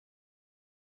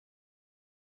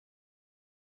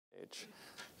stage.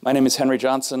 My name is Henry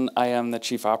Johnson. I am the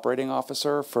Chief Operating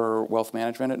Officer for Wealth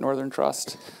Management at Northern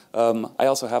Trust. I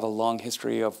also have a long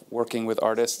history of working with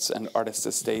artists and artist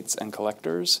estates and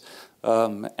collectors.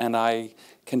 And I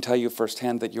can tell you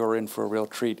firsthand that you're in for a real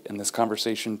treat in this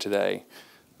conversation today.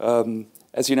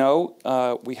 As you know,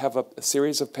 we have a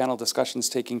series of panel discussions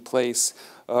taking place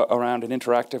around an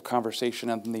interactive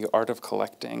conversation on the art of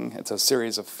collecting. It's a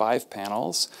series of 5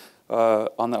 panels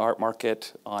on the art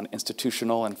market, on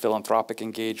institutional and philanthropic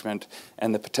engagement,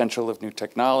 and the potential of new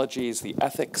technologies, the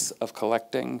ethics of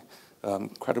collecting,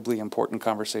 incredibly important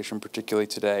conversation, particularly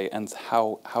today, and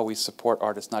how we support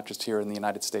artists, not just here in the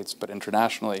United States, but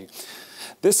internationally.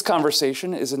 This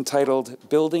conversation is entitled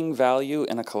Building Value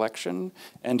in a Collection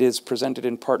and is presented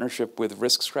in partnership with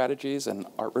Risk Strategies and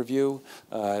ArtReview,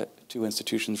 2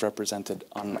 institutions represented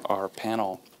on our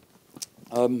panel.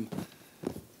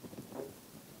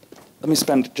 Let me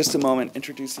spend just a moment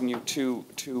introducing you to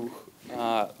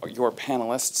your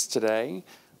panelists today.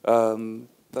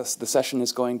 The session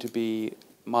is going to be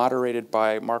moderated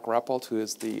by Mark Rappolt, who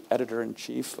is the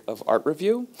editor-in-chief of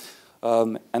ArtReview.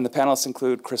 And the panelists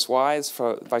include Chris Wise,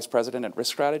 Vice President at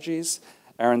Risk Strategies,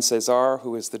 Aaron Cezar,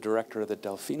 who is the director of the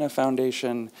Delfina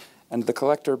Foundation, and the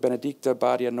collector Benedicta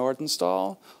Badia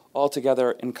Nordenstahl, all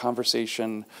together in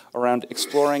conversation around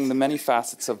exploring the many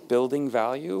facets of building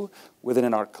value within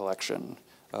an art collection.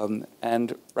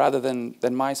 And rather than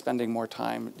my spending more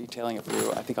time detailing it for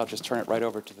you, I think I'll just turn it right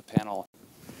over to the panel.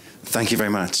 Thank you very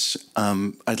much.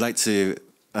 I'd like to,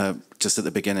 just at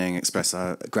the beginning, express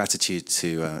our gratitude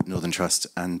to Northern Trust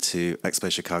and to Expo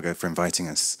Chicago for inviting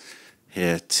us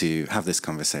here to have this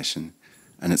conversation.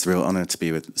 And it's a real honor to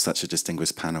be with such a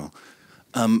distinguished panel.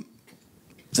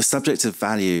 The subject of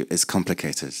value is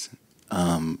complicated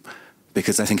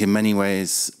because I think in many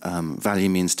ways value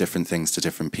means different things to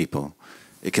different people.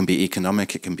 It can be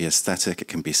economic, it can be aesthetic, it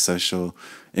can be social,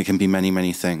 it can be many,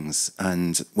 many things.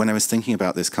 And when I was thinking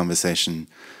about this conversation,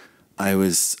 I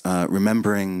was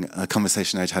remembering a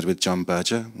conversation I'd had with John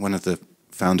Berger, one of the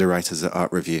founder writers at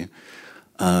ArtReview,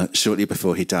 shortly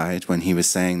before he died, when he was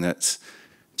saying that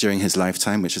during his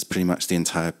lifetime, which is pretty much the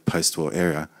entire post-war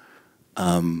era,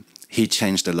 he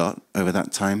changed a lot over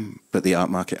that time, but the art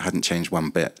market hadn't changed one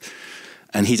bit.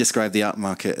 And he described the art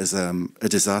market as a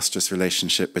disastrous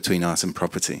relationship between art and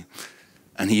property.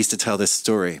 And he used to tell this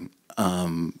story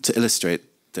to illustrate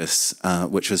this,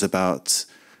 which was about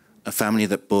a family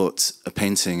that bought a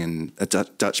painting, a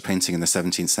Dutch painting in the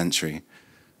 17th century,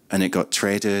 and it got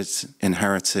traded,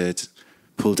 inherited,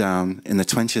 pulled down. In the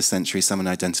 20th century, someone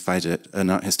identified it, an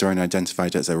art historian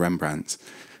identified it as a Rembrandt,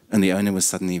 and the owner was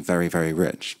suddenly very, very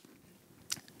rich.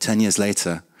 10 years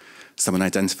later, someone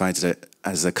identified it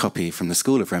as a copy from the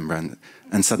school of Rembrandt,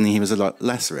 and suddenly he was a lot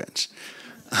less rich.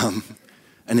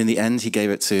 And in the end, he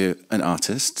gave it to an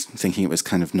artist, thinking it was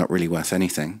kind of not really worth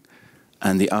anything.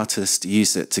 And the artist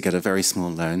used it to get a very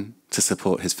small loan to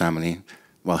support his family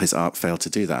while his art failed to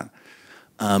do that.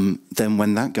 Then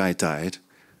when that guy died,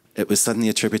 it was suddenly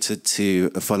attributed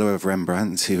to a follower of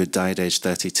Rembrandt who had died aged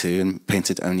 32 and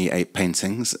painted only 8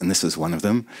 paintings, and this was one of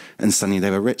them, and suddenly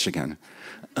they were rich again.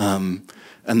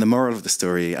 And the moral of the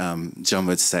story, John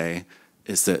would say,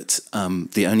 is that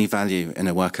the only value in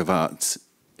a work of art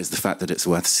is the fact that it's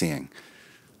worth seeing.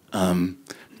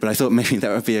 But I thought maybe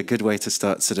that would be a good way to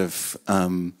start sort of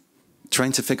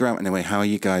trying to figure out in a way how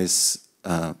you guys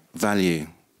value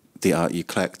the art you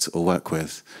collect or work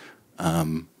with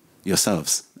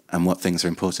yourselves and what things are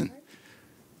important.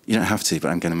 You don't have to, but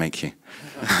I'm going to make you.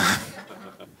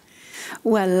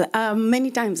 Well,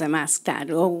 many times I'm asked that.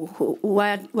 Oh,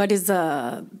 what is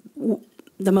the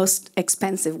most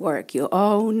expensive work you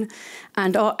own?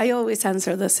 And I always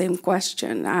answer the same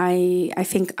question. I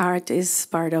think art is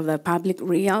part of the public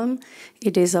realm.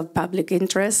 It is of public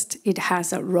interest. It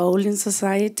has a role in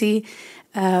society.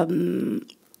 And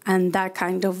that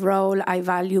kind of role I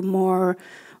value more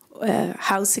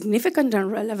how significant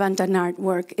and relevant an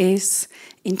artwork is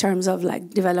in terms of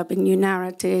like developing new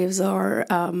narratives or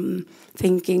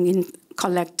thinking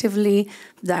collectively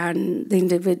than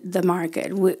the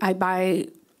market. I buy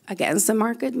against the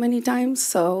market many times,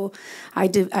 so I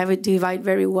would divide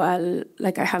very well.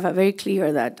 Like I have a very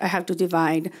clear that I have to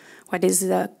divide what is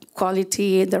the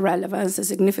quality, the relevance, the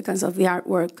significance of the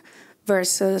artwork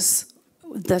versus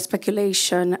the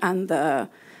speculation and the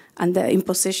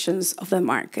impositions of the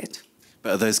market.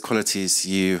 But are those qualities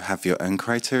you have your own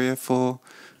criteria for,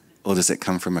 or does it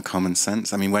come from a common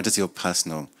sense? I mean, where does your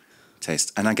personal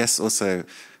taste? And I guess also, have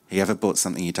you ever bought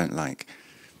something you don't like?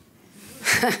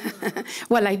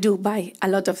 Well, I do buy a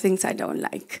lot of things I don't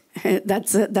like.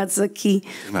 That's a key.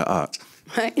 About art.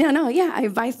 I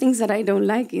buy things that I don't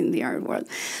like in the art world.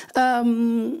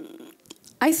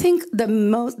 I think the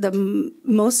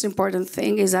most important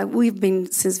thing is that we've been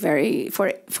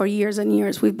for years and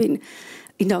years we've been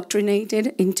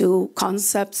indoctrinated into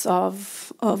concepts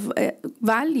of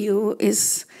value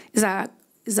is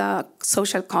a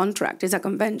social contract, is a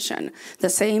convention. The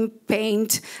same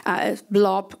paint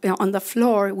blob on the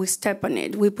floor, we step on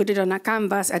it. We put it on a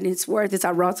canvas, and it's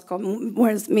a Rothko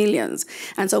worth millions.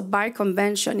 And so by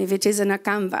convention, if it is in a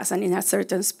canvas and in a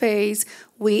certain space,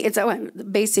 it's a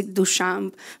basic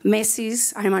Duchamp.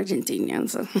 Messi's, I'm Argentinian,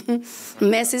 so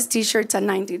Messi's t-shirt's a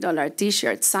 $90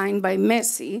 t-shirt signed by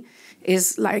Messi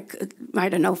is like, I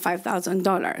don't know,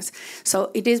 $5,000. So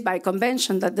it is by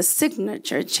convention that the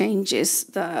signature changes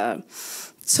the...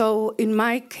 So in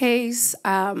my case,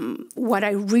 what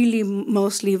I really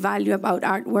mostly value about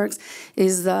artworks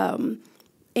is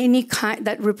any kind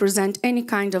that represent any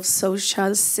kind of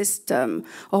social system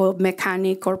or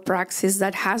mechanic or praxis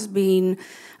that has been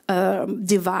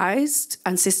devised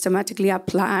and systematically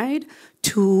applied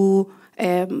to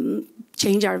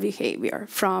change our behavior,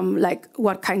 from like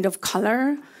what kind of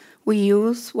color we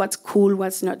use, what's cool,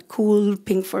 what's not cool,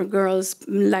 pink for girls,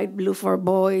 light blue for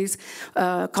boys,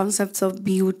 concepts of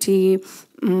beauty,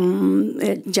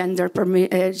 gender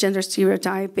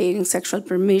stereotyping, sexual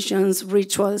permissions,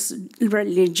 rituals,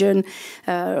 religion,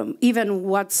 even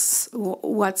what's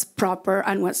proper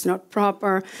and what's not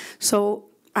proper. So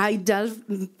I delve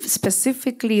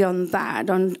specifically on that,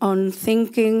 on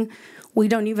thinking. We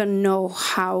don't even know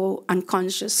how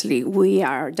unconsciously we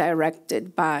are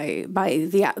directed by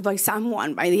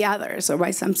someone, by the others, or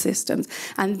by some systems.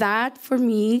 And that, for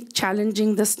me,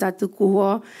 challenging the status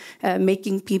quo,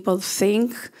 making people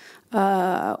think,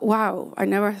 wow, I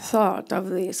never thought of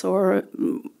this. Or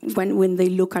when they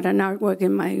look at an artwork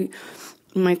in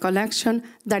my collection,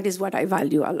 that is what I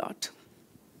value a lot.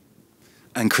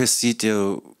 And Chris, you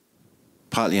deal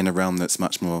partly in a realm that's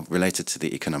much more related to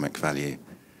the economic value.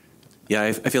 Yeah,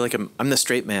 I feel like I'm the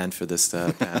straight man for this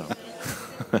panel.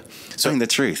 Saying the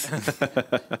truth.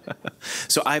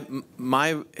 So in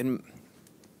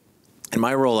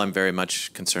my role, I'm very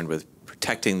much concerned with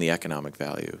protecting the economic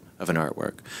value of an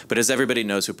artwork. But as everybody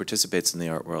knows who participates in the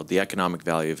art world, the economic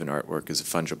value of an artwork is a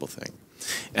fungible thing.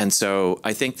 And so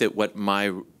I think that what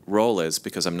my role is,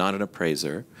 because I'm not an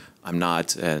appraiser, I'm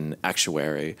not an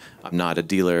actuary, I'm not a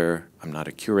dealer, I'm not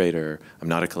a curator, I'm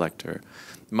not a collector.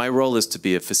 My role is to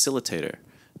be a facilitator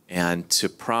and to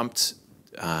prompt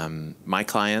my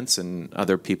clients and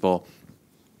other people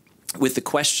with the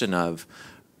question of,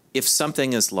 if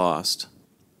something is lost,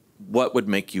 what would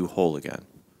make you whole again,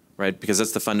 right? Because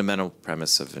that's the fundamental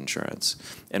premise of insurance.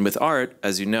 And with art,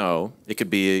 as you know, it could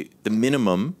be, the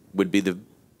minimum would be the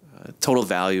total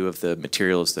value of the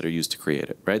materials that are used to create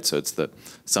it, right? So it's the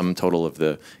sum total of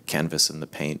the canvas and the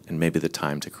paint and maybe the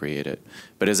time to create it.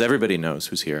 But as everybody knows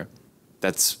who's here,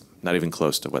 that's not even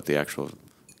close to what the actual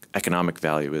economic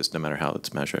value is, no matter how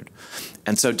it's measured.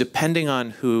 And so depending on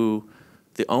who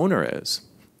the owner is,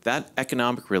 that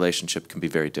economic relationship can be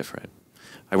very different.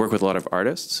 I work with a lot of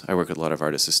artists. I work with a lot of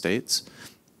artist estates.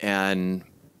 And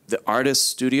the artist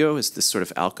studio is this sort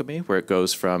of alchemy where it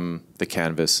goes from the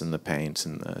canvas and the paint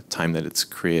and the time that it's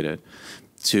created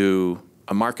to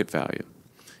a market value.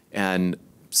 And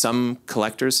some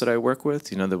collectors that I work with,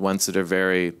 the ones that are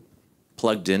very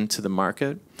plugged into the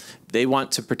market, they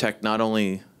want to protect not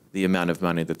only the amount of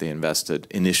money that they invested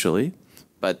initially,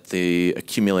 but the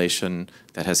accumulation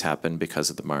that has happened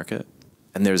because of the market.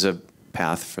 And there's a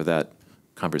path for that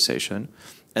conversation.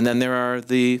 And then there are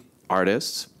the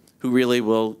artists who really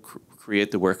will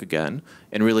create the work again,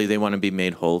 and really they want to be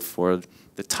made whole for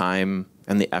the time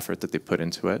and the effort that they put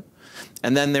into it.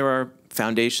 And then there are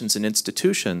foundations and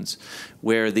institutions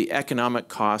where the economic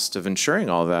cost of insuring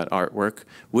all that artwork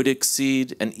would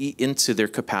exceed and eat into their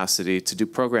capacity to do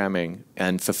programming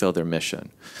and fulfill their mission.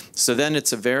 So then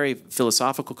it's a very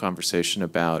philosophical conversation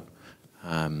about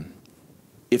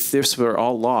if this were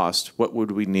all lost, what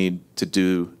would we need to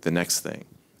do the next thing?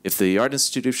 If the Art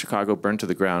Institute of Chicago burned to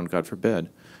the ground, God forbid,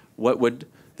 what would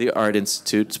the Art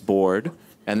Institute's board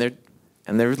and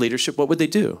their leadership, what would they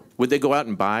do? Would they go out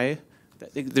and buy?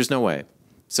 There's no way.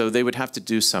 So they would have to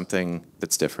do something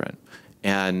that's different.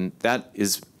 And that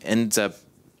ends up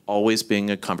always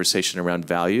being a conversation around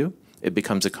value. It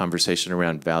becomes a conversation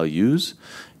around values.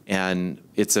 And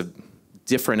it's a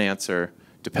different answer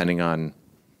depending on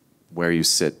where you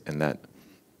sit in that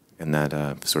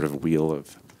sort of wheel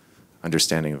of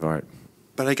understanding of art.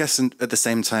 But I guess at the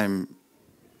same time,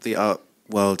 the art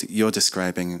world you're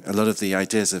describing, a lot of the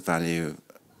ideas of value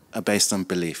are based on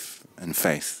belief and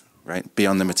faith, right?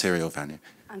 Beyond the material value.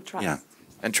 And trust. Yeah.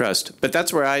 and trust. But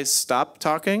that's where I stop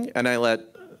talking and I let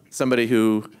somebody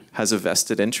who has a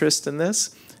vested interest in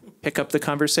this pick up the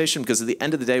conversation, because at the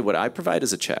end of the day, what I provide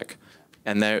is a check,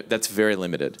 and that's very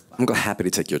limited. I'm happy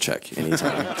to take your check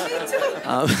anytime.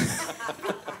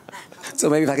 So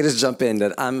maybe if I could just jump in,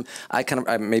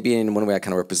 that maybe in one way I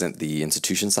kind of represent the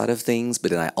institution side of things,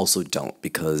 but then I also don't,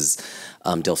 because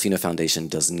Delfina Foundation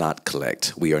does not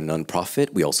collect. We are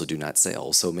nonprofit. We also do not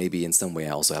sell. So maybe in some way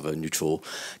I also have a neutral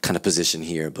kind of position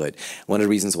here. But one of the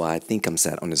reasons why I think I'm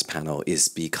sat on this panel is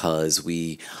because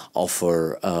we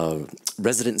offer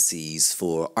residencies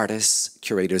for artists,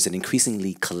 curators, and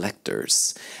increasingly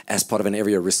collectors as part of an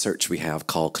area of research we have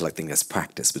called Collecting as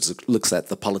Practice, which looks at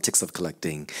the politics of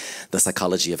collecting, the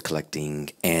psychology of collecting,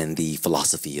 and the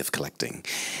philosophy of collecting.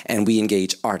 And we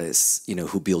engage artists,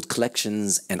 who build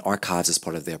collections and archives as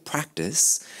part of their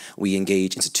practice. We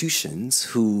engage institutions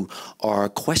who are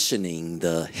questioning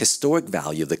the historic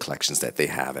value of the collections that they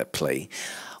have at play.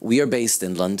 We are based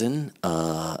in London,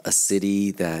 a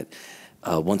city that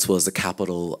once was the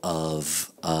capital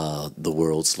of the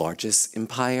world's largest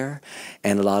empire,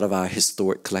 and a lot of our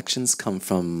historic collections come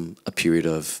from a period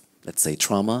of, let's say,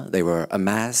 trauma. They were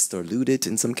amassed or looted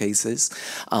in some cases.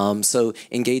 So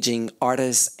engaging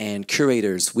artists and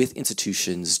curators with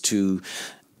institutions to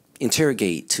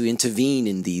interrogate, to intervene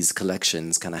in these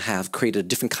collections, kind of have created a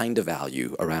different kind of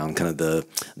value around kind of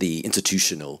the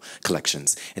institutional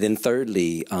collections. And then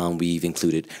thirdly, we've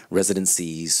included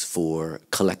residencies for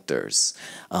collectors,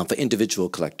 for individual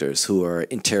collectors who are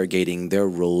interrogating their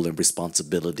role and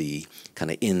responsibility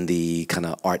kind of in the kind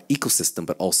of art ecosystem,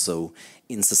 but also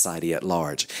in society at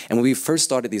large. And when we first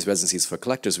started these residencies for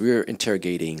collectors, we were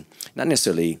interrogating, not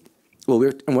necessarily,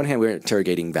 well, on one hand, we're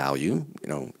interrogating value,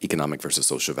 economic versus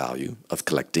social value of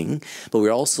collecting, but we're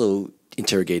also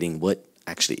interrogating what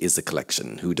actually is a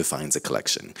collection, who defines a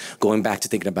collection. Going back to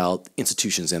thinking about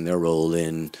institutions and their role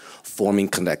in forming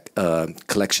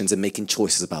collections and making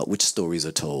choices about which stories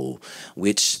are told,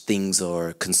 which things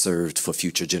are conserved for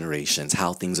future generations,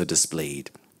 how things are displayed.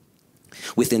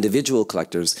 With individual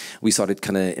collectors, we started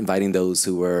kind of inviting those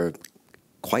who were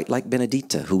quite like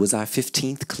Benedicta, who was our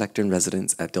 15th collector in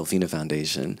residence at Delfina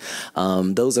Foundation.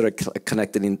 Those that are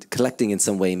collecting in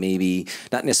some way, maybe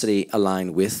not necessarily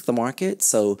aligned with the market.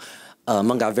 So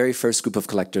among our very first group of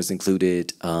collectors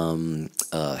included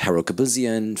Hero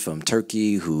Kabuzian from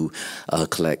Turkey, who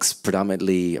collects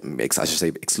predominantly, I should say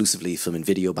exclusively, film and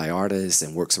video by artists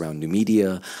and works around new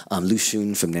media. Lu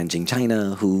Xun from Nanjing,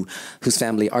 China, whose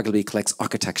family arguably collects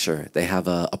architecture. They have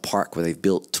a park where they've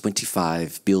built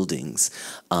 25 buildings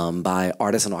by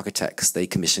artists and architects they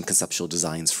commission conceptual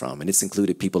designs from. And it's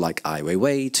included people like Ai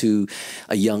Weiwei to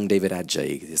a young David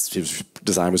Adjei. His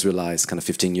design was realized kind of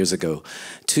 15 years ago,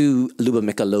 to Luba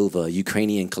Mikhailova,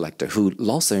 Ukrainian collector, who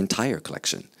lost her entire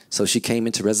collection. So she came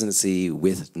into residency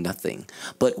with nothing,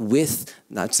 but with,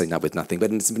 not with nothing,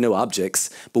 but no objects,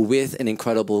 but with an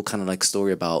incredible kind of like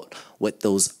story about what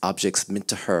those objects meant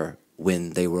to her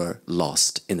when they were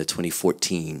lost in the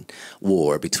 2014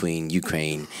 war between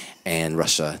Ukraine and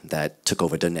Russia that took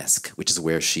over Donetsk, which is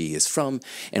where she is from,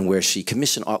 and where she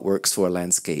commissioned artworks for a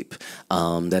landscape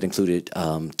that included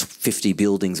 50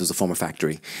 buildings. It was a former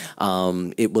factory.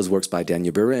 It was works by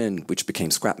Daniel Burin, which became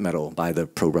scrap metal by the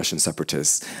pro-Russian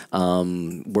separatists.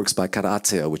 Works by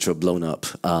Karatea, which were blown up.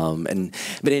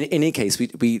 But in any case,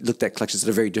 we looked at collections in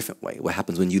a very different way. What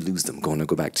happens when you lose them? Going to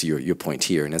go back to your point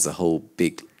here, and there's a whole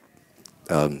big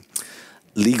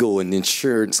legal and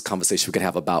insurance conversation we could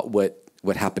have about what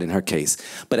happened in her case.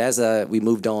 But as we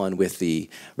moved on with the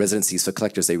residencies for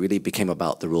collectors, they really became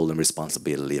about the role and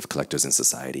responsibility of collectors in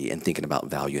society and thinking about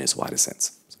value in its widest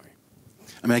sense. Sorry.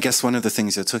 I mean, I guess one of the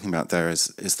things you're talking about there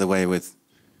is the way with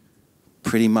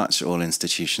pretty much all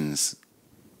institutions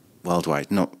worldwide,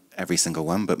 not every single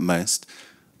one, but most,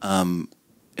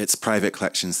 it's private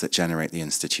collections that generate the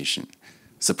institution.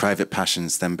 So private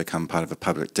passions then become part of a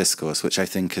public discourse, which I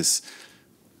think is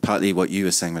partly what you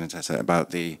were saying, Benedicta,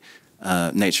 about the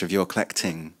nature of your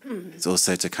collecting. It's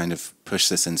also to kind of push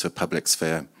this into a public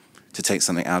sphere, to take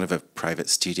something out of a private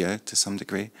studio to some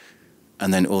degree,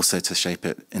 and then also to shape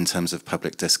it in terms of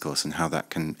public discourse and how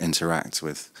that can interact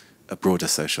with a broader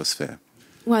social sphere.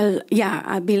 Well,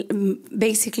 yeah,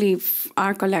 basically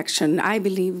our collection, I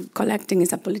believe collecting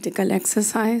is a political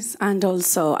exercise and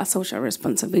also a social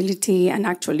responsibility. And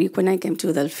actually, when I came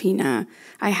to Delfina,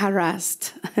 I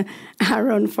harassed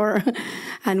Aaron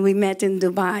and we met in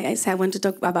Dubai. I said, I want to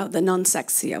talk about the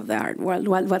non-sexy of the art world,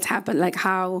 what happened, like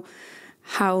how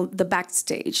the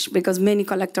backstage, because many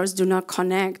collectors do not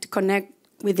connect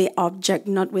with the object,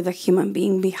 not with the human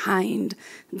being behind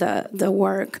the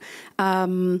work.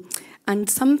 and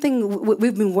something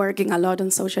we've been working a lot on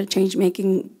social change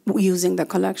making, using the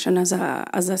collection as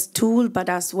a tool, but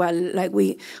as well, like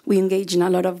we engage in a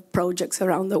lot of projects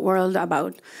around the world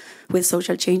with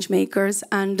social change makers.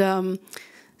 And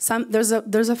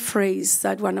there's a phrase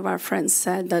that one of our friends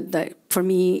said that for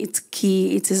me it's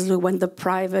key. It is when the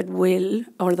private will,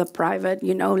 or the private,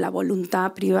 la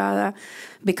voluntad privada,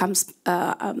 becomes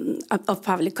of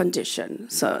public condition.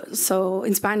 So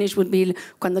in Spanish would be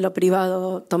cuando lo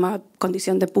privado toma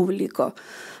condición de público.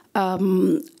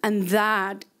 And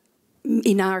that,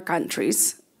 in our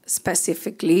countries,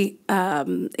 specifically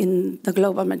in the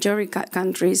global majority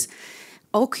countries,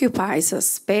 occupies a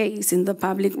space in the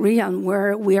public realm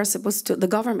where we are supposed to,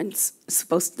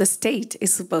 the state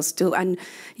is supposed to, and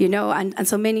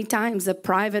so many times the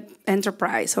private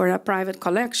enterprise or a private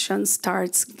collection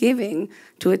starts giving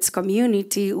to its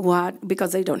community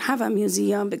because they don't have a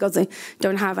museum, because they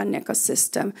don't have an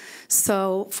ecosystem.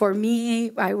 So for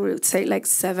me, I would say like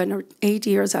 7 or 8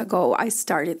 years ago, I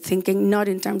started thinking not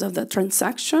in terms of the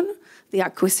transaction, the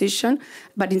acquisition,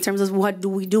 but in terms of what do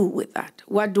we do with that?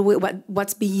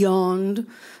 What's beyond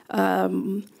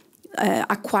the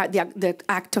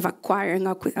act of acquiring,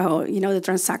 the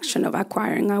transaction of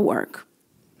acquiring a work?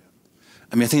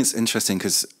 I mean, I think it's interesting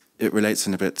because it relates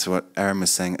in a bit to what Erin was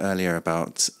saying earlier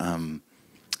about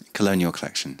colonial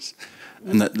collections,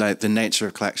 and that like the nature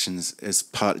of collections is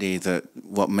partly that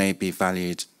what may be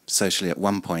valued socially at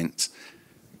one point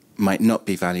might not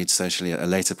be valued socially at a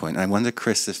later point. And I wonder,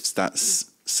 Chris, if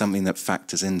that's something that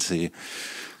factors into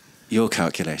your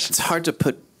calculations. It's hard to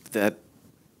put that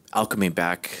alchemy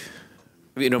back.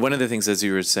 One of the things, as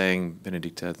you were saying,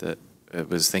 Benedicta, that I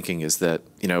was thinking is that,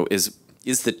 is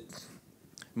the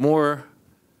more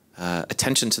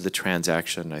attention to the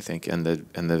transaction, I think, and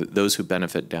those who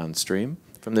benefit downstream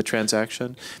from the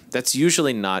transaction, that's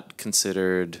usually not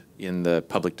considered in the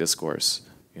public discourse,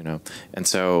 And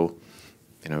so,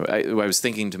 I was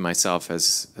thinking to myself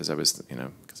as I was,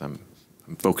 because I'm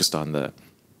focused on the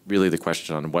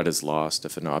question on what is lost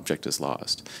if an object is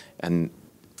lost. And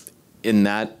in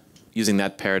that, using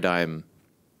that paradigm,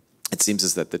 it seems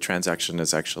as that the transaction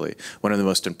is actually one of the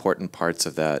most important parts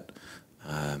of that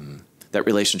that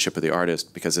relationship with the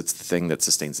artist, because it's the thing that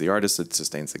sustains the artist, it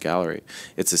sustains the gallery,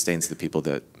 it sustains the people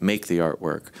that make the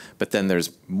artwork. But then there's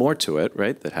more to it,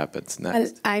 right, that happens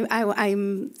next.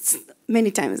 I'm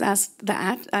many times asked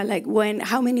that,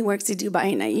 how many works did you buy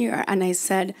in a year? And I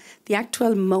said, the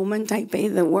actual moment I pay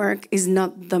the work is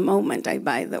not the moment I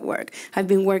buy the work. I've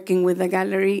been working with the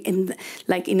gallery in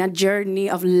a journey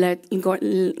of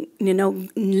learning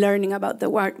about the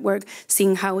artwork,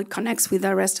 seeing how it connects with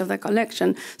the rest of the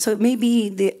collection. So maybe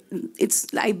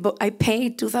I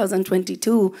paid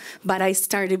 2022, but I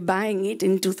started buying it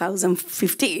in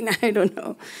 2015. I don't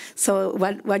know. So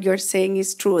what you're saying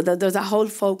is true, that there's a whole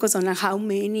focus on how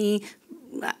many.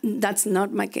 That's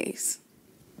not my case.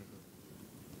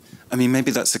 I mean,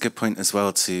 maybe that's a good point as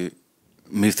well, to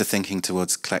move the thinking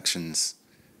towards collections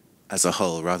as a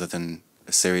whole rather than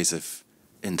a series of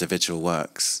individual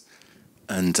works.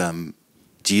 And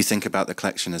do you think about the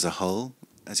collection as a whole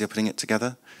as you're putting it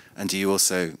together? And do you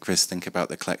also, Chris, think about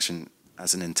the collection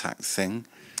as an intact thing?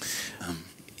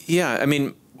 Yeah, I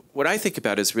mean, what I think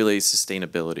about is really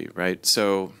sustainability, right?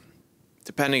 So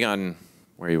depending on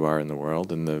where you are in the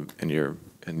world and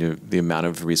the amount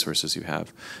of resources you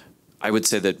have, I would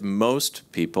say that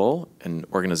most people and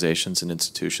organizations and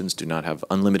institutions do not have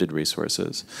unlimited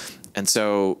resources. And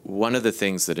so one of the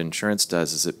things that insurance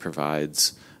does is it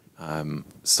provides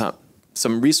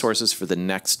some resources for the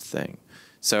next thing.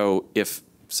 So if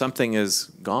something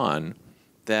is gone,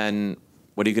 then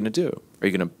what are you going to do? Are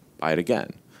you going to buy it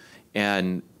again?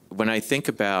 And when I think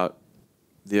about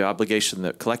the obligation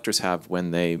that collectors have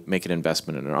when they make an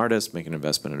investment in an artist, make an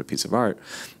investment in a piece of art,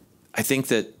 I think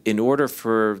that in order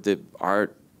for the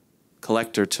art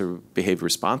collector to behave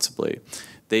responsibly,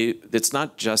 it's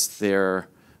not just their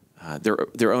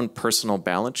own personal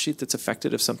balance sheet that's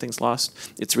affected if something's lost.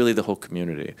 It's really the whole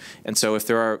community. And so if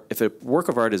a work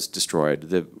of art is destroyed,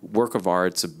 the work of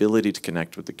art's ability to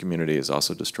connect with the community is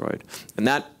also destroyed. And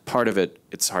that part of it,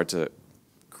 it's hard to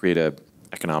create an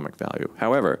economic value.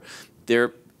 However,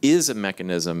 there is a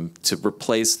mechanism to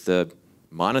replace the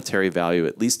monetary value,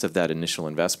 at least of that initial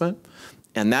investment,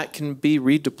 and that can be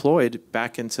redeployed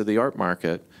back into the art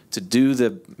market to do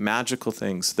the magical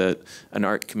things that an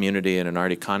art community and an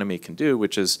art economy can do,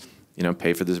 which is,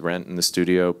 pay for the rent in the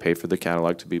studio, pay for the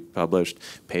catalog to be published,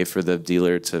 pay for the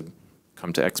dealer to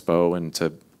come to Expo and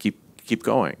to keep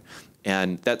going.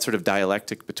 And that sort of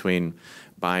dialectic between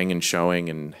buying and showing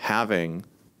and having,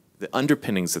 the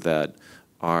underpinnings of that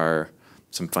are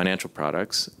some financial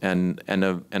products, and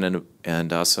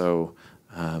also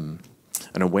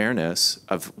an awareness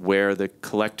of where the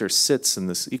collector sits in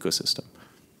this ecosystem.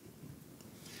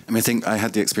 I mean, I think I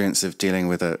had the experience of dealing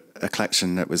with a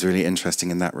collection that was really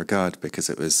interesting in that regard, because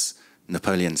it was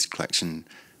Napoleon's collection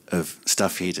of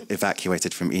stuff he'd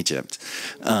evacuated from Egypt.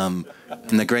 And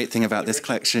the great thing about this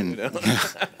collection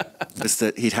was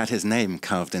that he'd had his name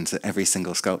carved into every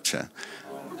single sculpture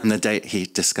and the date he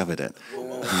discovered it.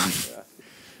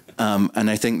 And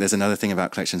I think there's another thing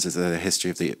about collections is the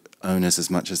history of the owners as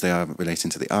much as they are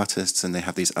relating to the artists, and they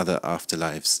have these other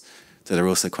afterlives that are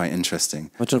also quite interesting.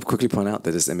 I want to quickly point out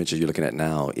that this image that you're looking at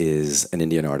now is an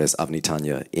Indian artist, Avni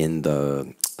Tanya, in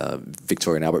the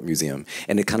Victoria and Albert Museum.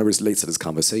 And it kind of relates to this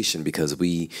conversation because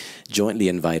we jointly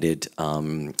invited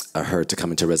her to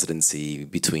come into residency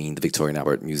between the Victoria and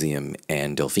Albert Museum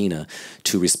and Delfina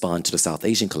to respond to the South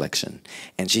Asian collection.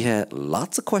 And she had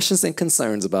lots of questions and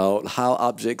concerns about how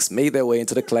objects made their way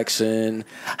into the collection,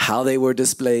 how they were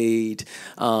displayed,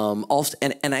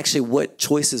 and actually what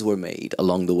choices were made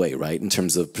along the way, right, in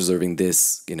terms of preserving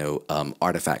this,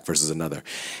 artifact versus another.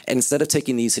 And instead of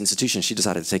taking these institutions, she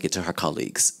decided to take it to her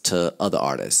colleagues, to other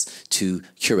artists, to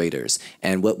curators.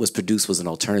 And what was produced was an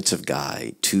alternative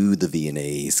guide to the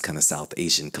V&A's kind of South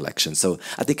Asian collection. So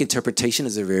I think interpretation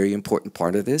is a very important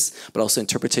part of this, but also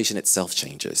interpretation itself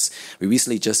changes. We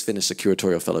recently just finished a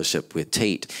curatorial fellowship with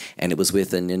Tate, and it was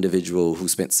with an individual who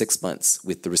spent 6 months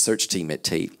with the research team at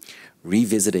Tate,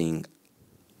 revisiting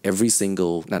not every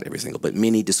single, but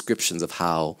many descriptions of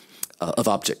how, of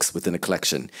objects within a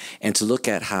collection, and to look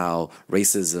at how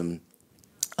racism,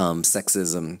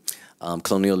 sexism,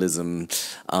 colonialism,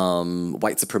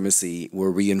 white supremacy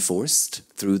were reinforced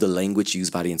through the language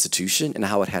used by the institution and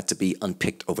how it had to be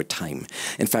unpicked over time.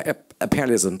 In fact,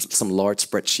 apparently there's some large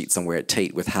spreadsheet somewhere at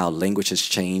Tate with how language has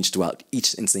changed throughout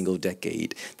each and single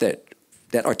decade that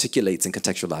articulates and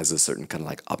contextualizes a certain kind of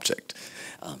like object.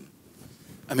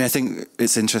 I think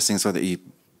it's interesting as well that you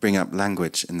bring up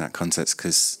language in that context,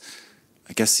 because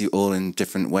I guess you all in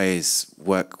different ways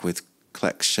work with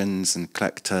collections and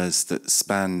collectors that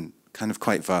span kind of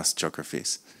quite vast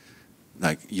geographies.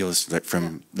 Like yours, like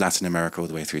from Latin America all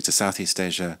the way through to Southeast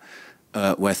Asia,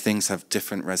 where things have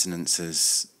different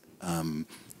resonances,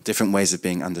 different ways of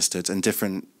being understood, and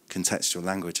different contextual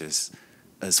languages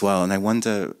as well. And I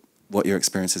wonder what your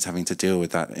experience is having to deal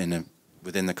with that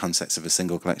within the context of a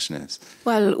single collection is.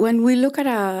 Well, when we look at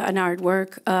an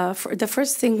artwork, the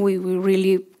first thing we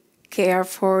really care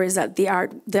for is that the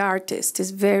artist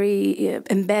is very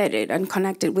embedded and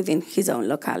connected within his own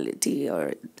locality,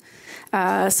 or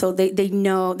so they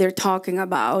know they're talking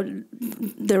about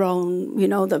their own,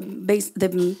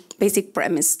 the basic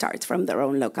premise starts from their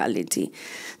own locality.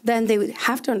 Then they would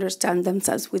have to understand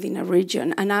themselves within a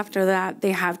region, and after that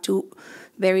they have to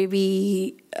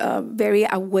be very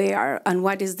aware on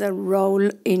what is the role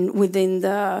within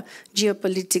the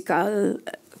geopolitical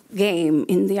game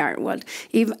in the art world.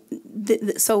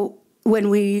 So when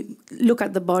we look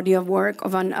at the body of work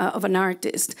of an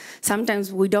artist,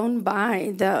 sometimes we don't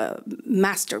buy the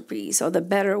masterpiece or the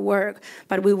better work,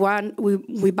 but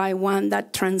we buy one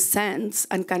that transcends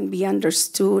and can be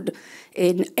understood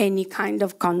in any kind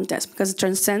of context, because it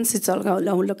transcends its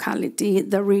own locality,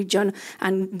 the region,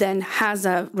 and then has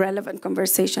a relevant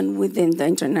conversation within the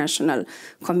international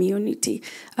community.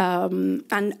 And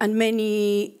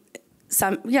many.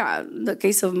 The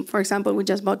case of, for example, we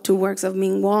just bought 2 works of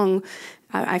Ming Wong.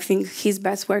 I think his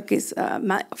best work is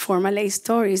For Malay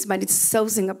Stories, but it's so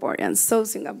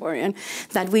Singaporean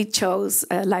that we chose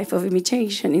Life of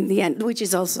Imitation in the end, which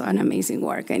is also an amazing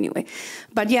work anyway.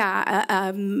 But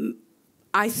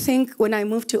I think when I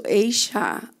moved to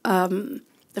Asia,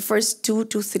 the first 2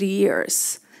 to 3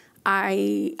 years,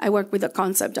 I worked with the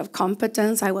concept of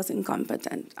competence. I was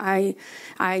incompetent. I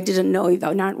didn't know if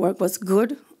an artwork was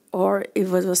good, or it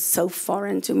was so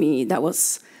foreign to me, that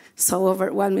was so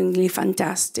overwhelmingly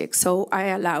fantastic. So I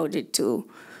allowed it to,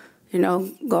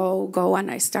 go, and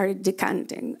I started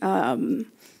decanting.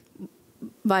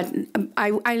 But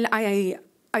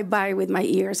I buy with my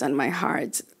ears and my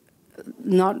heart,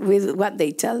 not with what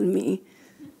they tell me.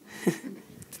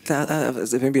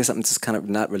 Maybe something just kind of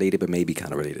not related, but maybe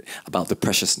kind of related, about the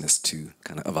preciousness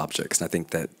of objects. And I think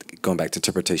that going back to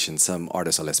interpretation, some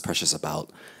artists are less precious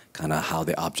about kind of how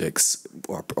the objects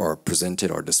are presented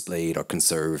or displayed or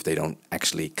conserved. They don't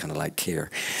actually kind of like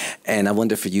care. And I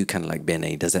wonder for you, kind of like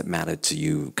Bene, does that matter to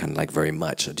you kind of like very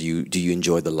much? Or do you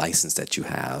enjoy the license that you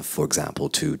have, for example,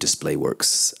 to display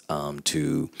works,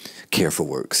 to care for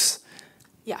works?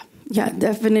 Yeah,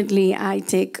 definitely. I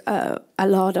take a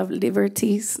lot of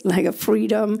liberties, like a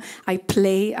freedom. I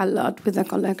play a lot with the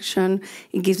collection.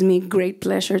 It gives me great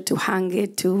pleasure to hang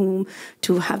it, to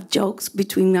have jokes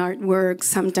between artworks.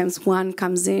 Sometimes one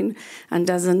comes in and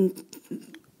doesn't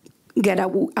get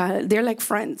they're like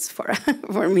friends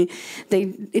for me.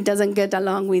 It doesn't get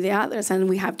along with the others, and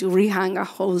we have to rehang a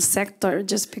whole sector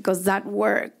just because that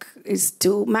work is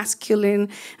too masculine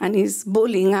and is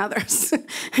bullying others.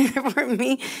 For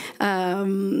me,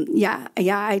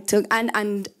 I took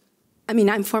and I mean,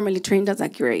 I'm formally trained as a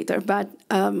curator, but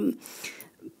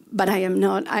I am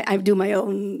not. I do my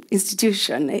own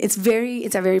institution. It's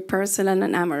a very personal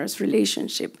and amorous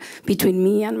relationship between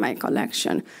me and my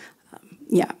collection.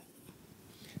 Yeah.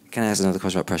 Can I ask another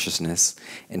question about preciousness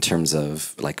in terms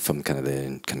of, like, from kind of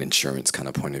the kind of insurance kind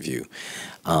of point of view?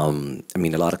 I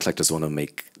mean, a lot of collectors want to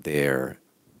make their,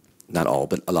 not all,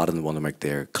 but a lot of them want to make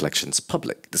their collections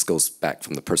public. This goes back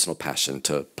from the personal passion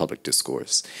to public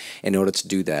discourse. In order to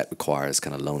do that requires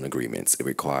kind of loan agreements. It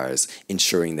requires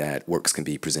ensuring that works can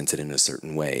be presented in a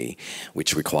certain way,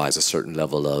 which requires a certain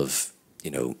level of,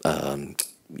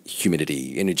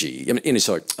 humidity, energy,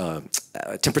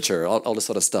 temperature, all this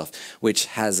sort of stuff, which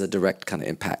has a direct kind of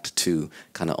impact to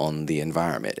kind of on the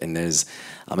environment. And there's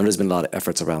been a lot of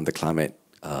efforts around the climate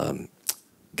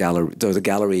gallery, the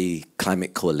Gallery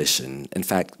Climate Coalition. In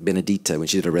fact, Benedicta, when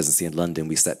she did a residency in London,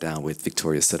 we sat down with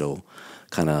Victoria Siddle,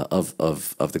 kind of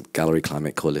the Gallery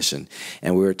Climate Coalition,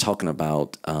 and we were talking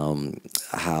about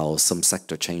how some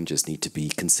sector changes need to be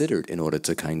considered in order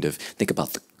to kind of think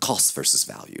about the cost versus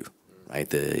value. Right,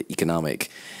 the economic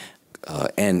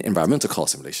and environmental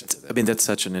costs in relation to that. I mean, that's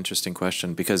such an interesting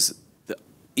question because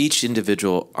each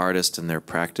individual artist and their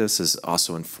practice is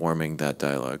also informing that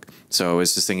dialogue. So I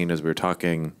was just thinking as we were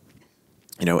talking,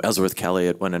 Ellsworth Kelly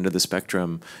at one end of the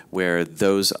spectrum, where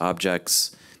those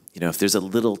objects, if there's a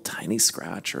little tiny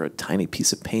scratch or a tiny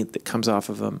piece of paint that comes off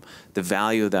of them, the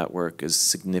value of that work is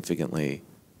significantly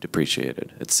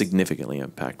depreciated. It's significantly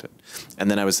impacted.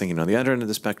 And then I was thinking on the other end of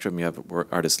the spectrum, you have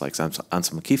artists like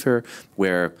Anselm Kiefer,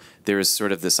 where there is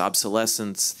sort of this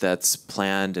obsolescence that's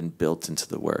planned and built into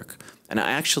the work. And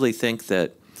I actually think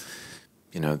that,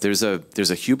 there's a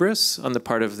hubris on the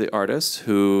part of the artists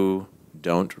who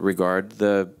don't regard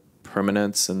the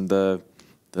permanence and the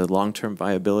long-term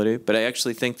viability. But I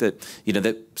actually think that,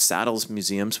 that saddles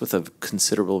museums with a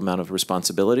considerable amount of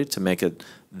responsibility to make it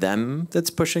them that's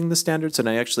pushing the standards. And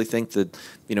I actually think that,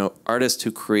 artists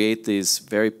who create these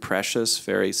very precious,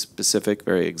 very specific,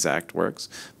 very exact works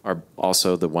are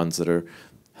also the ones that are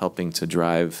helping to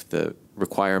drive the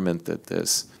requirement that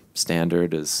this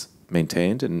standard is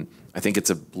maintained. And I think it's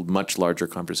a much larger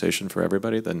conversation for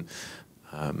everybody than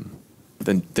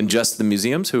just the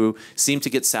museums, who seem to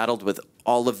get saddled with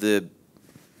all of the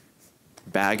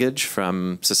baggage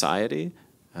from society.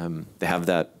 They have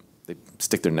that, they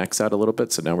stick their necks out a little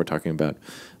bit. So now we're talking about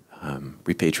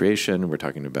repatriation, we're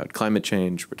talking about climate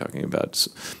change, we're talking about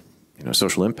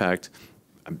social impact.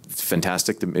 It's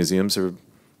fantastic that museums are,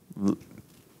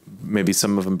 maybe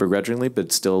some of them begrudgingly,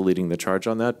 but still leading the charge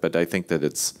on that. But I think that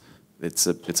it's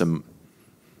the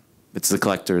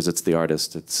collectors, it's the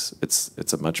artist,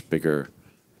 it's a much bigger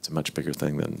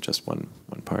thing than just one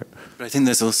part. But I think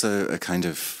there's also a kind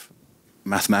of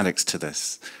mathematics to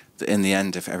this. That in the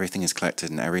end, if everything is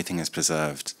collected and everything is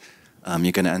preserved,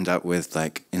 you're going to end up with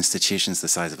like institutions the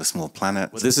size of a small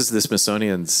planet. Well, this is the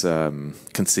Smithsonian's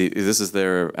this is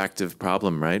their active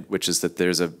problem, right? Which is that there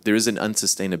is an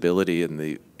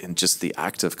unsustainability in just the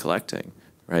act of collecting,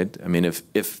 right? I mean,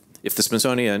 if the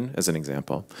Smithsonian, as an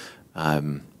example,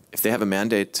 if they have a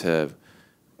mandate to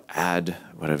add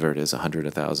whatever it is, 100,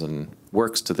 1,000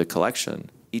 works to the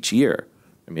collection each year,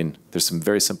 I mean, there's some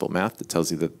very simple math that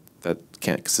tells you that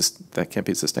can't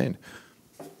be sustained.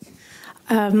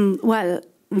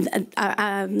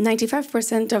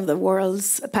 95% of the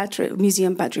world's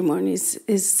museum patrimony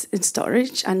is in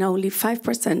storage, and only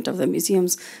 5% of the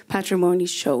museum's patrimony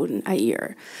is shown a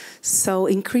year. So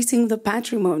increasing the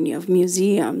patrimony of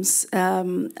museums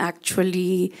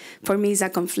actually, for me, is a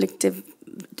conflictive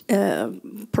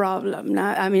problem.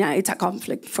 I mean, it's a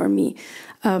conflict for me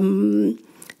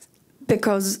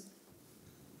because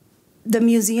the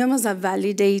museum is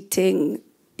validating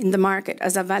in the market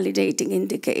as a validating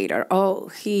indicator. Oh,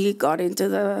 he got into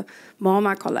the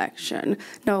MoMA collection.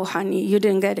 No, honey, you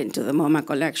didn't get into the MoMA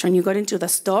collection. You got into the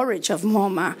storage of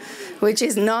MoMA, which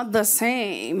is not the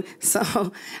same.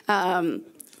 So,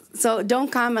 so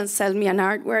don't come and sell me an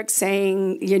artwork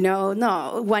saying,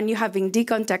 no, when you have been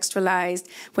decontextualized,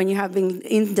 when you have been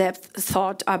in-depth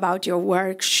thought about your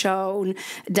work, shown,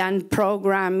 done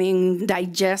programming,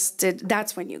 digested,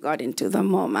 that's when you got into the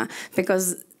MoMA.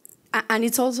 Because and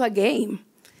it's also a game.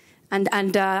 And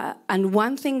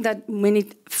one thing that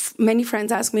many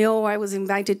friends ask me, oh, I was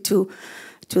invited to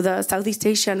the Southeast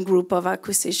Asian group of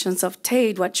acquisitions of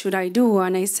Tate, what should I do?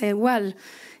 And I say, well,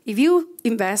 if you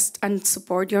invest and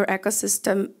support your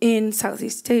ecosystem in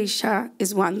Southeast Asia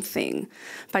is one thing,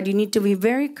 but you need to be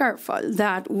very careful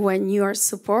that when you are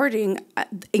supporting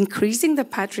increasing the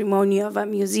patrimony of a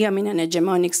museum in an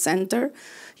hegemonic center,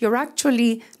 you're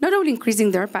actually not only increasing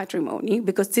their patrimony,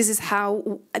 because this is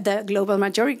how the global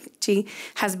majority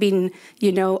has been,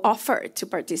 offered to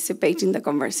participate in the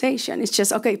conversation. It's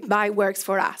just, okay, buy works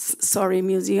for us. Sorry,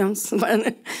 museums.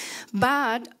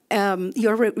 But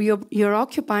you're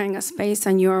occupying a space,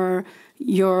 and you're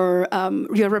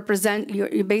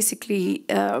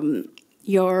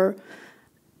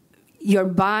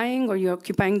buying, or you're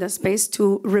occupying the space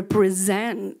to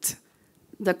represent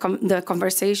the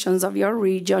conversations of your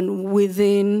region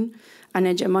within an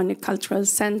hegemonic cultural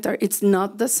center. It's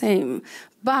not the same.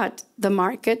 But the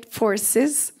market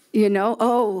forces,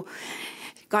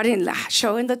 got in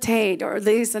showing the Tate or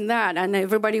this and that, and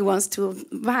everybody wants to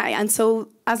buy. And so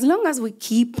as long as we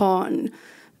keep on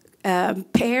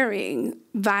pairing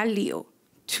value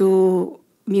to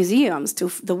museums,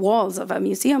 to the walls of our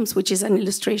museums, which is an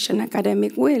illustration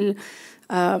academic will,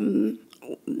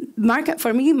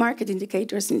 market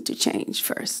indicators need to change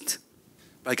first.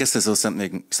 I guess there's also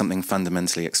something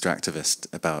fundamentally extractivist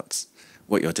about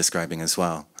what you're describing as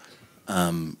well.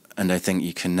 And I think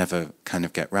you can never kind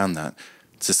of get around that.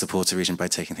 To support a region by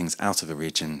taking things out of a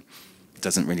region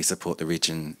doesn't really support the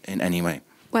region in any way.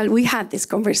 Well, we had this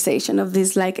conversation of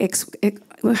this,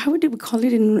 how would we call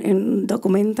it in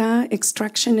Documenta,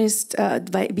 extractionist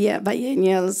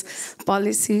biennials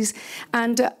policies,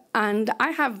 and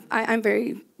I'm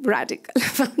very radical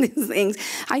about these things.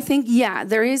 I think,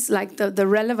 there is the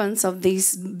relevance of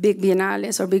these big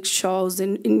biennales or big shows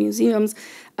in museums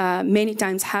many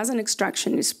times has an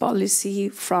extractionist policy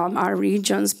from our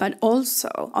regions, but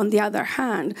also, on the other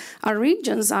hand, our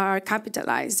regions are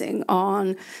capitalizing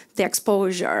on the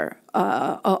exposure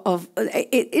of it.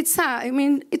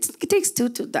 It takes two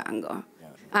to tango.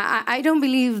 I don't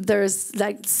believe there's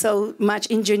so much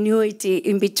ingenuity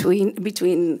in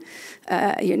between.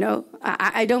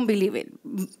 I don't believe it.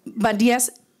 But yes,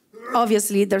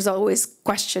 obviously there's always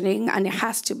questioning, and it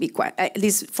has to be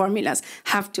these formulas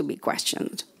have to be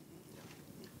questioned.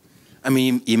 I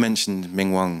mean, you mentioned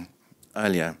Ming Wong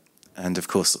earlier, and of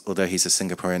course, although he's a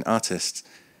Singaporean artist,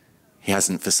 he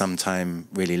hasn't for some time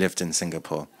really lived in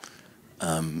Singapore.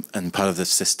 And part of the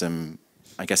system,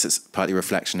 I guess it's partly a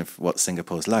reflection of what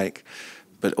Singapore's like,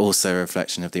 but also a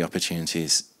reflection of the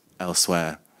opportunities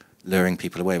elsewhere, luring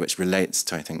people away, which relates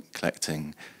to, I think,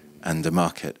 collecting and the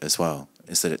market as well,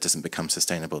 is that it doesn't become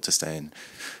sustainable to stay in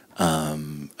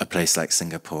a place like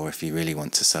Singapore if you really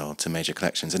want to sell to major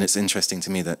collections. And it's interesting to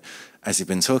me that as you've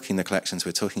been talking, the collections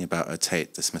we're talking about are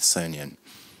Tate, the Smithsonian.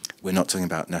 We're not talking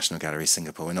about National Gallery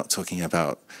Singapore. We're not talking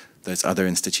about those other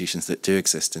institutions that do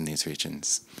exist in these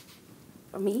regions.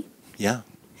 For me? Yeah.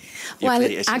 Well,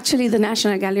 actually, the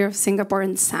National Gallery of Singapore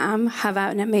and SAM have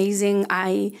an amazing,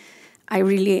 I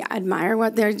really admire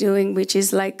what they're doing, which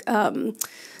is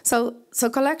so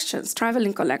collections,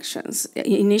 traveling collections,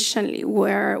 initially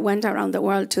went around the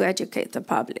world to educate the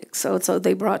public. So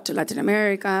they brought to Latin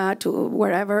America, to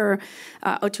wherever,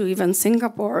 or to even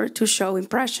Singapore, to show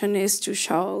Impressionists, to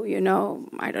show,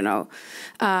 I don't know.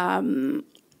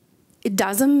 It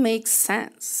doesn't make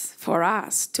sense for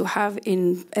us to have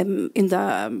in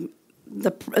the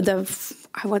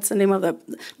what's the name of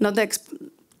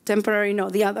temporary,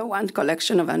 the other one,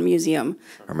 collection of a museum.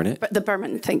 Permanent? The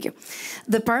permanent, thank you.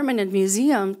 The permanent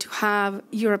museum to have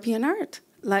European art,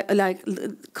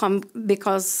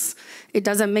 because it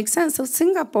doesn't make sense. So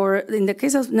Singapore, in the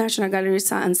case of National Gallery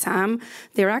and SAM,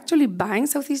 they're actually buying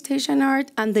Southeast Asian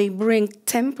art, and they bring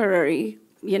temporary,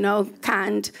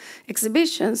 canned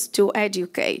exhibitions to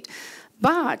educate.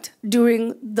 But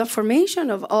during the formation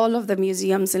of all of the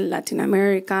museums in Latin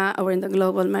America or in the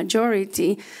global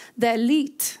majority, the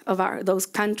elite of those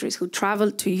countries who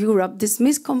traveled to Europe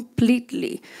dismissed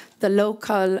completely the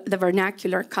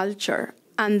vernacular culture,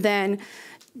 and then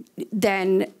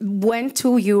went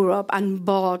to Europe and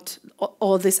bought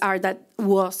all this art that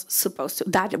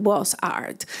was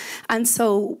art. And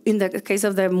so in the case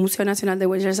of the Museo Nacional de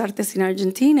Bellas Artes in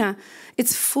Argentina,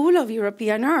 it's full of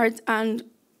European art, and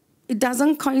it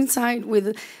doesn't coincide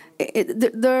with.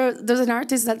 There's an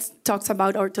artist that talks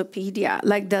about orthopedia,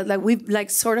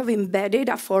 we've sort of embedded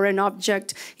a foreign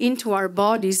object into our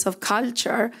bodies of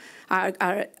culture,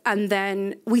 and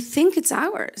then we think it's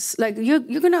ours. Why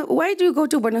do you go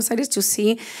to Buenos Aires to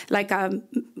see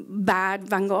bad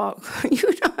Van Gogh,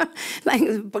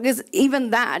 because even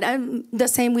that, and the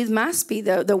same with Maspi,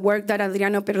 the work that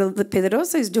Adriano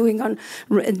Pedrosa is doing on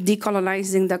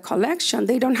decolonizing the collection.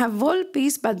 They don't have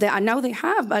Volpi's, but now they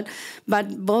have, but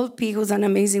Volpi, who's an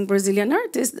amazing Brazilian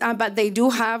artist, but they do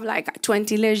have like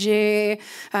 20 Leger,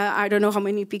 I don't know how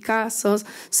many Picassos.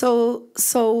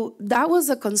 So that was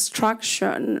a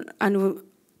construction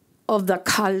of the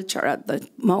culture at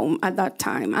that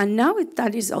time, and now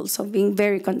that is also being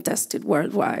very contested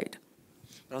worldwide.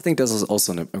 I think there's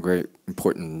also a very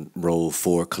important role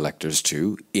for collectors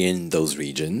too in those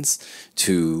regions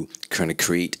to kind of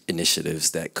create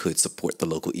initiatives that could support the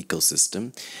local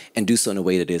ecosystem and do so in a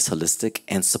way that is holistic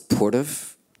and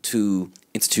supportive to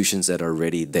institutions that are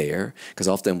already there. Because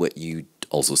often what you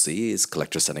also see is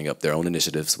collectors setting up their own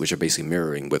initiatives, which are basically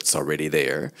mirroring what's already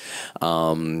there.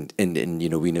 And you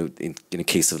know, we know in a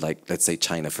case of, like, let's say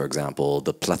China, for example,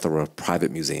 the plethora of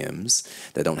private museums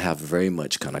that don't have very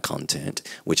much kind of content,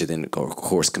 which are then, of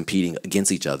course, competing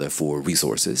against each other for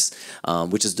resources,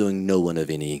 which is doing no one of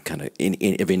any kind of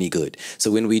any good.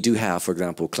 So when we do have, for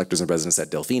example, collectors and residents at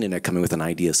Delfina, and they're coming with an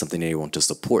idea of something they want to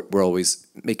support, we're always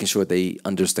making sure they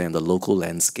understand the local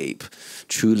landscape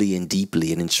truly and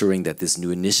deeply, and ensuring that this new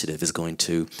initiative is going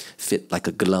to fit like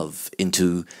a glove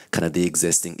into kind of the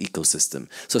existing ecosystem.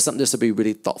 So something just to be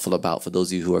really thoughtful about for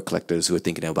those of you who are collectors who are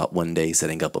thinking about one day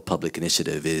setting up a public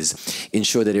initiative is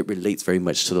ensure that it relates very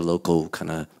much to the local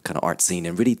kind of art scene,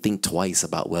 and really think twice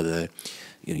about whether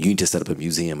you need to set up a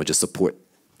museum or just support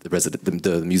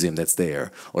the museum that's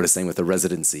there, or the same with a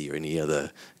residency or any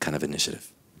other kind of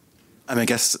initiative. I mean, I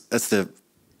guess as the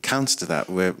counter to that,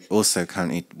 we're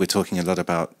talking a lot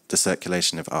about the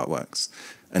circulation of artworks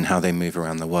and how they move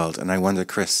around the world. And I wonder,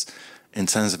 Chris, in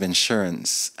terms of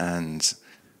insurance and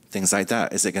things like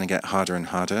that, is it going to get harder and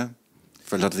harder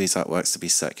for a lot of these artworks to be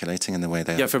circulating in the way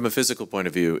they are? Yeah, from a physical point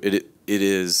of view, it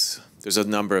is. There's a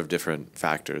number of different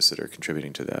factors that are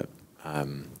contributing to that.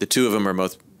 The two of them are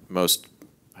most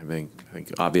I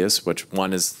think obvious. Which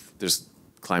one is there's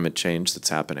climate change that's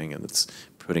happening, and it's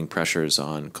putting pressures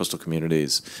on coastal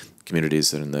communities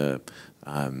that are in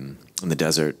the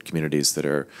desert, communities that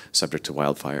are subject to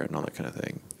wildfire and all that kind of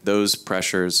thing. Those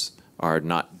pressures are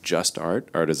not just art.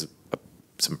 Art is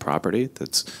some property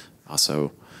that's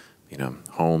also,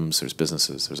 homes, there's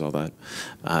businesses, there's all that.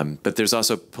 But there's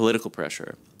also political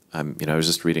pressure. I was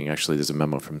just reading, actually, there's a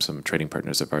memo from some trading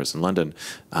partners of ours in London.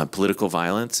 Political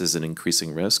violence is an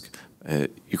increasing risk.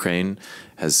 Ukraine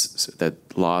has that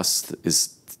loss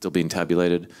is still being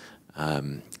tabulated,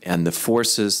 and the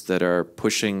forces that are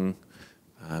pushing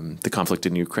the conflict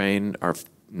in Ukraine are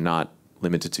not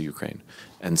limited to Ukraine.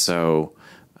 And so,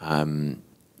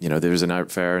 there's an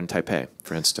art fair in Taipei,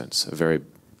 for instance, a very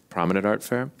prominent art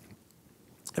fair.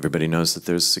 Everybody knows that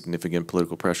there's significant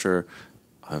political pressure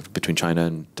between China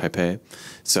and Taipei.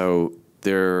 So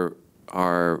there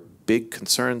are big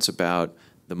concerns about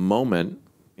the moment,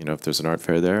 if there's an art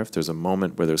fair there, if there's a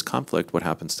moment where there's conflict, what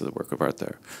happens to the work of art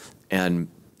there? And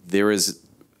there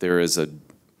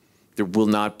will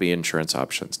not be insurance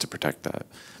options to protect that.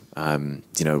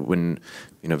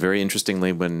 Very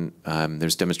interestingly, when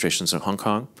there's demonstrations in Hong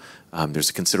Kong, there's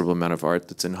a considerable amount of art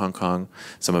that's in Hong Kong.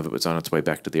 Some of it was on its way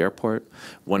back to the airport.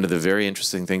 One of the very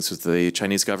interesting things was the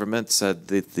Chinese government said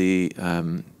that the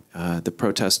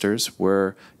protesters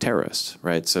were terrorists,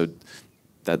 right? So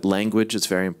that language is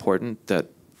very important. That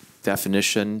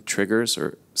definition triggers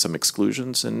or some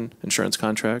exclusions in insurance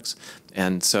contracts.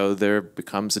 And so there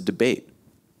becomes a debate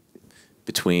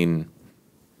between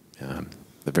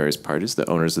the various parties, the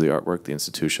owners of the artwork, the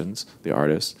institutions, the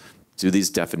artists. Do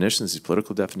these definitions, these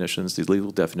political definitions, these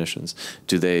legal definitions,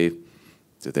 do they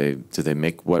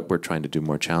make what we're trying to do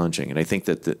more challenging? And I think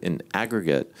that in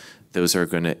aggregate, those are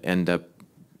going to end up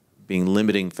being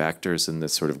limiting factors in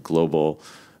this sort of global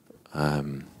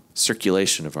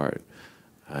circulation of art.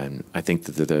 And I think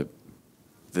that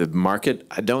the market,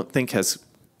 I don't think, has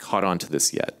caught on to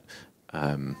this yet,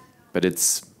 but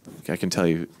I can tell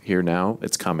you here now,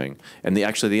 it's coming. And the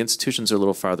institutions are a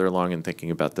little farther along in thinking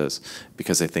about this,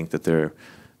 because I think that the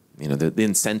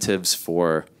incentives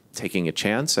for taking a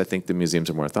chance, I think the museums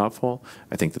are more thoughtful.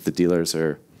 I think that the dealers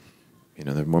are,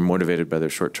 they're more motivated by their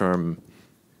short-term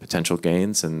potential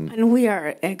gains. And we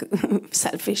are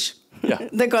selfish. Yeah.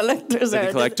 The collectors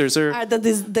are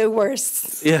the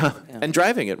worst. Yeah, and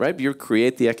driving it, right? You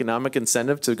create the economic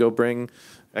incentive to go bring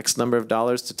X number of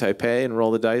dollars to Taipei and roll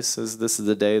the dice as this is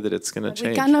the day that it's going to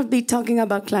change. We cannot be talking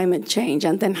about climate change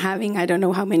and then having, I don't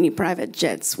know how many private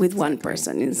jets with one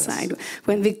person inside. Yes.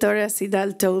 When Victoria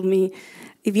Sidal told me,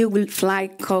 if you will fly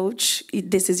coach,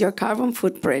 this is your carbon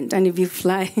footprint. And if you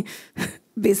fly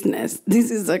business.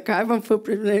 This is a carbon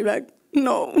footprint. They're like,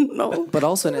 no. But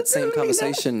also in that same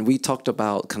conversation, we talked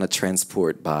about kind of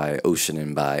transport by ocean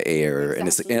and by air,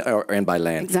 Exactly. and by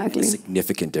land. Exactly. The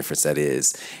significant difference that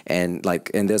is. And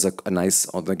there's a nice,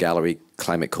 on the Gallery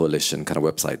Climate Coalition kind of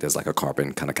website, there's like a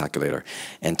carbon kind of calculator.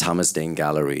 And Thomas Dane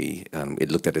Gallery,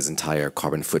 it looked at his entire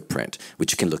carbon footprint,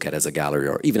 which you can look at as a gallery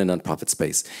or even a nonprofit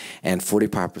space. And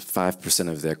 45%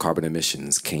 of their carbon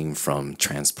emissions came from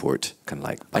transport, kind of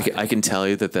like. I can tell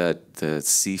you that the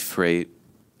sea freight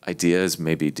idea is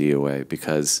maybe DOA,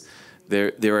 because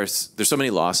there's so many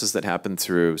losses that happen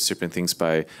through shipping things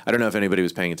by. I don't know if anybody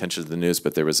was paying attention to the news,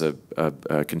 but there was a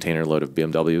container load of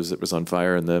BMWs that was on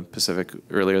fire in the Pacific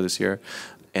earlier this year,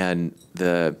 and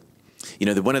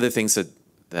one of the things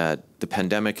that the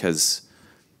pandemic has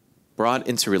brought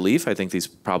into relief. I think these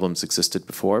problems existed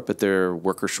before, but there are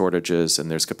worker shortages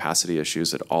and there's capacity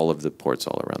issues at all of the ports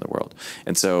all around the world,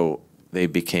 and so they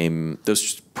became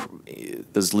those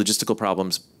logistical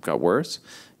problems got worse.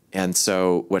 And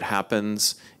so what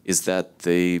happens is that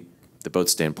the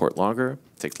boats stay in port longer,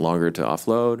 takes longer to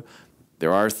offload.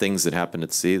 There are things that happen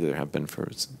at sea that have been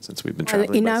since we've been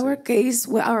traveling. In our case,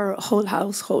 our whole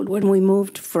household, when we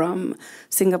moved from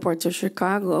Singapore to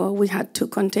Chicago, we had 2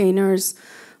 containers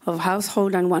of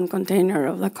household and 1 container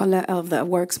of the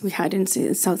works we had in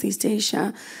Southeast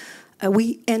Asia.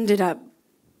 We ended up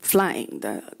flying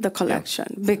the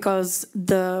collection because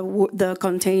the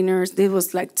containers, it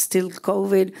was like still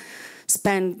COVID,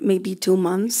 spent maybe 2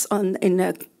 months in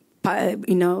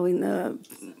the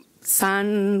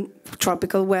sun,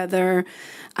 tropical weather,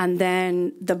 and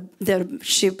then the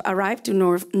ship arrived to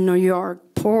New York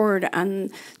port,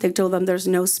 and they told them there's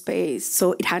no space,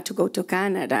 so it had to go to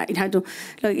Canada. It had to,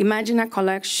 imagine a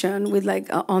collection with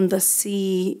on the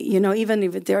sea, even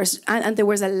if there's, and there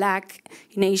was a lack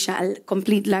in Asia, a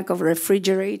complete lack of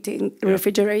refrigerated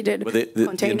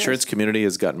containers. The insurance community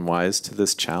has gotten wise to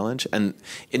this challenge, and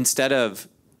instead of,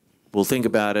 we'll think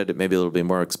about it, maybe it'll be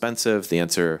more expensive, the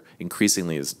answer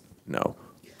increasingly is no.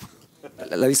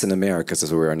 At least in America,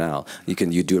 as we are now,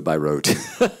 you do it by road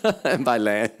and by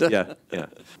land. Yeah.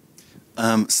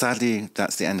 Sadly,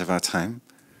 that's the end of our time.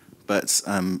 But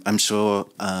I'm sure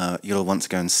you'll want to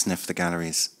go and sniff the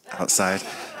galleries outside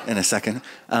in a second.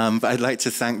 But I'd like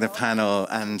to thank the panel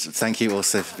and thank you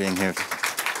also for being here.